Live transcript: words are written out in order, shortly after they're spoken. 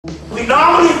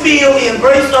feel the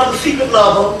embrace of the secret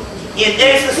lover in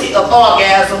ecstasy of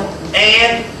orgasm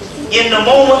and in the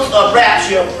moments of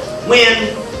rapture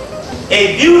when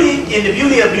in the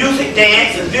beauty of music,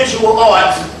 dance, and visual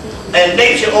arts and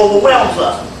nature overwhelms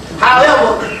us.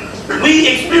 However, we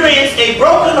experience a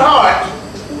broken heart.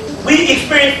 When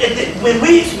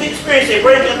we experience a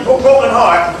broken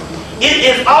heart, it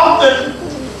is often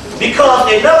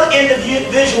because another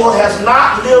individual has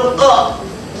not lived up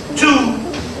to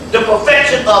the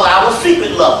perfection of our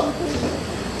secret love.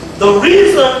 The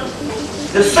reason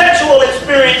the sexual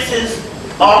experiences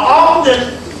are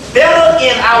often better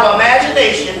in our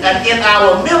imagination and in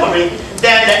our memory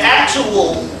than it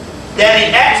actually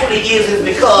is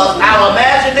because our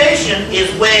imagination is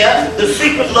where the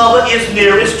secret lover is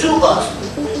nearest to us.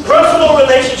 Personal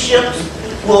relationships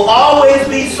will always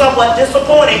be somewhat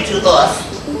disappointing to us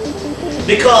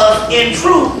because in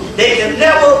truth they can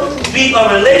never be a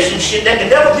relationship that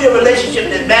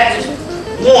matches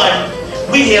one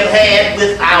we have had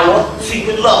with our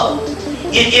secret love.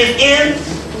 It is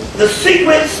the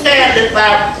secret standard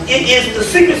by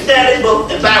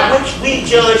which we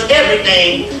judge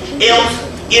everything else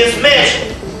is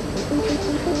measured.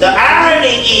 The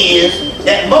irony is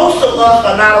that most of us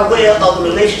are not aware of the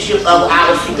relationship of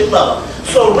our secret lover.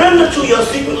 Surrender to your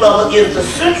secret lover is the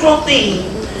central theme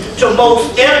to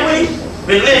most every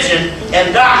religion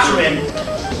and doctrine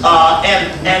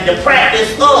and the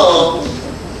practice of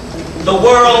the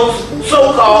world's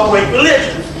so-called great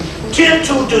religions tend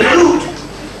to dilute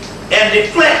and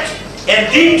deflect and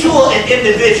detour an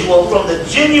individual from the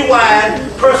genuine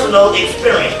personal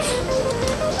experience.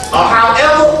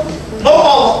 However,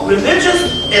 more religious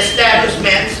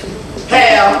establishments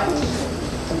have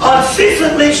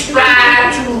unceasingly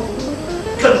strived to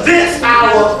convince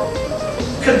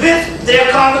their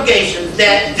congregations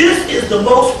that this is the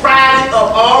most private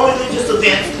of all religious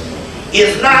events,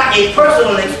 is not a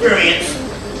personal experience,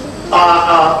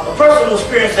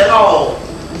 at all.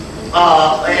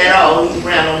 He's around, I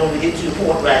don't want to get to the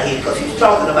point right here because he's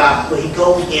talking about where he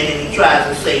goes in and he tries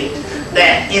to say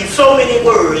that in so many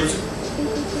words,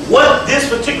 what this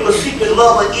particular secret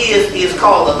lover is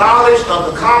called the knowledge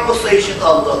of the conversation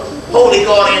of the holy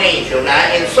guardian angel.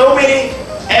 Now, in so many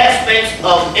aspects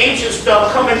of ancient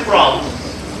stuff coming from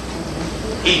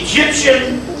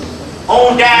Egyptian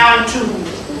on down to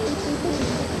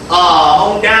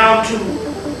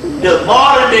the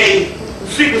modern day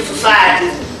secret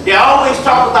societies, they always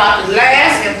talk about the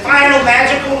last and final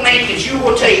magical link that you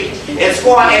will take as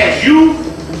far as you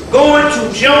going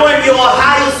to join your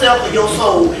higher self or your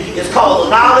soul. It's called the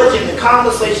knowledge and the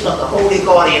conversation of the holy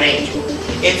guardian angel.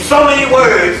 In so many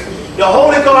words, the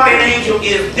holy guardian angel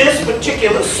is this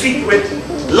particular secret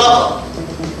lover.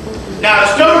 Now the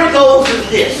story goes as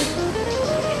this.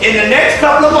 In the next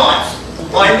couple of months,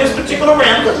 or in this particular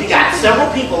realm, because we got several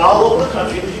people all over the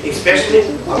country, especially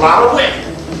a lot of women,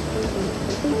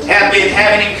 have been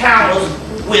having encounters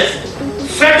with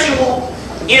sexual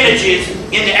energies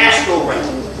in the astral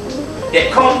realm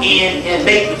that come in and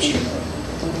mate with you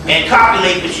and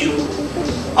copulate with you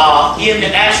in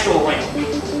the astral realm.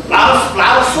 A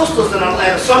lot of sisters and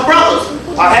some brothers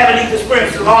are having these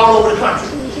experiences all over the country.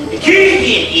 The key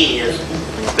here is,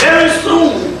 very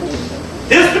soon,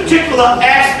 this particular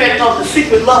aspect of the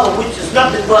secret lover, which is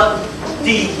nothing but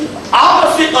the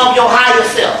opposite of your higher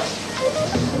self.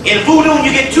 In voodoo,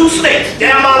 you get two snakes,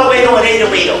 down all the way to an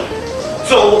 808.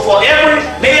 So for every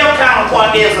male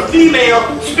counterpart, there's a female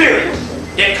spirit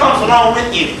that comes along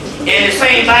with you. And the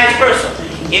same vice versa.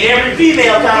 In every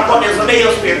female counterpart, there's a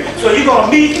male spirit. So you're going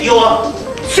to meet your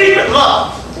secret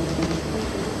love.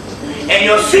 And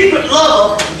your secret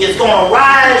lover is going to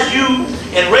rise you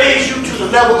and raise you to the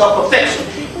level of perfection.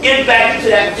 In fact, to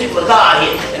that particular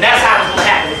Godhead. And that's how it's going to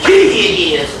happen. The key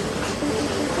here is,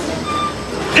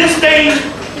 this thing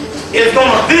is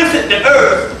going to visit the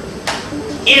earth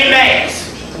in mass.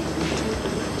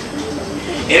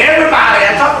 And everybody,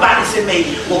 I talked about this in May,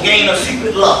 will gain a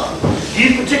secret love.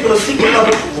 These particular secret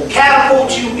lovers will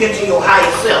catapult you into your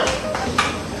higher self.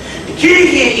 The key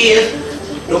here is,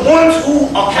 the ones who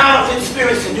are counterfeit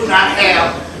spirits and do not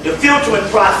have the filtering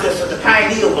process of the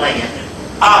pineal gland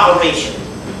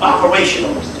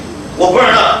operational will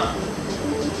burn up,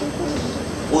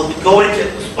 will go into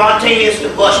spontaneous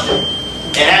combustion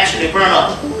and actually burn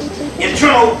up.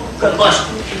 Internal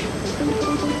combustion.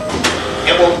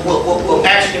 And will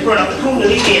actually burn up the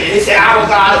kundalini, and they say our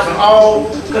God is an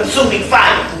all-consuming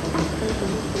fire.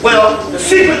 Well, the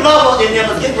secret lover in them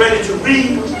is getting ready to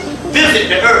revisit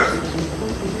the earth.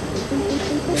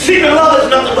 Secret lover is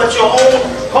nothing but your own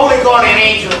holy guardian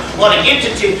angel, or the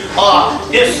entity, or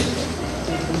this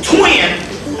twin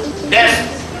that's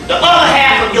the other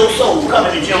half of in your soul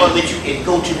coming to join with you and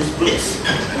go to this bliss.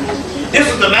 This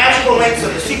is the magical links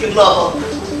of the secret lover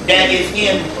that is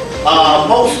in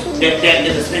that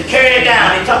has been carried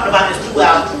down. They talked about this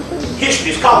throughout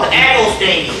history. It's called the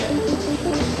Agostanian.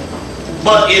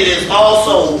 But it is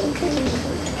also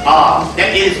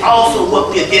what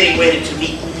we're getting ready to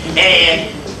be.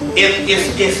 And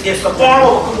it's a form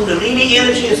of a Kundalini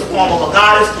energy, it's a form of a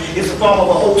goddess, it's a form of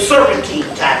a whole serpentine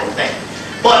type of thing.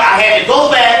 But I had to go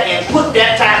back and put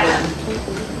that type of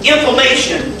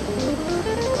information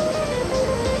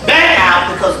back out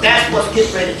because that's what's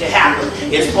getting ready to happen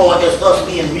as far as us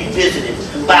being revisited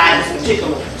by this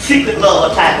particular secret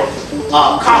lover type of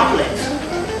complex.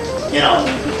 You know,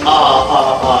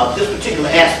 this particular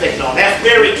aspect on. That's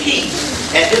very key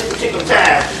at this particular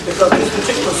time because this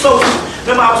particular social,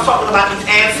 remember I was talking about these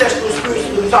ancestral spirits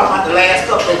we were talking about the last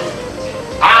couple of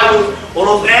hours, or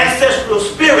those ancestral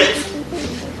spirits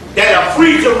that are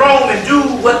free to roam and do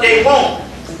what they want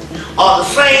are the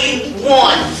same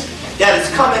ones that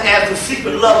is coming as the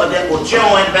secret lover that will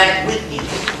join back with you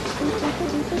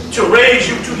to raise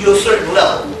you to your certain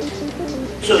level,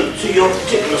 to your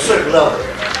particular certain level.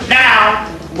 Now,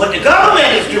 what the government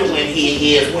is doing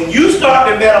here is when you start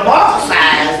to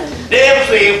metamorphosize, they'll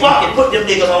say, fuck it, put them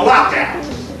niggas on lockdown.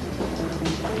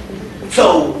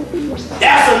 So,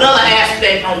 that's another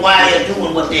aspect on why they're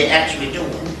doing what they're actually doing.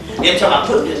 They're talking about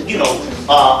putting this, you know,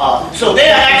 so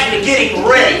they're actually getting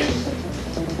ready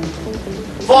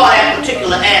for that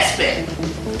particular aspect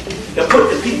to put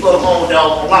the people on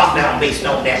lockdown based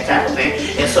on that type of thing.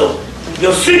 And so,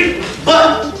 you'll see,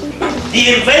 but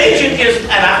the invasion is,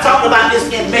 and I talked about this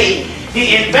in May,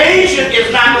 the invasion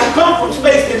is not going to come from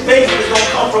space, the invasion is going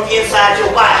to come from inside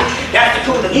your body. That's the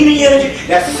Kundalini energy,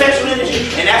 that's the sexual energy,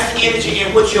 and that's the energy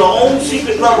in which your own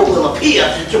secret lover will appear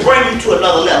to bring you to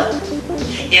another level.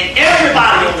 And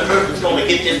everybody on the earth is going to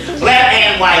get this, black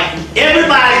and white,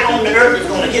 everybody on the earth is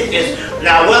going to get this.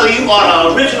 Now whether you are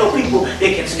the original people that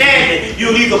can stand it,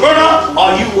 you'll either burn up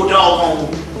or you will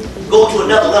doggone go to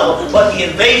another level, but the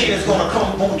invasion is going to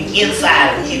come on the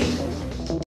inside of you.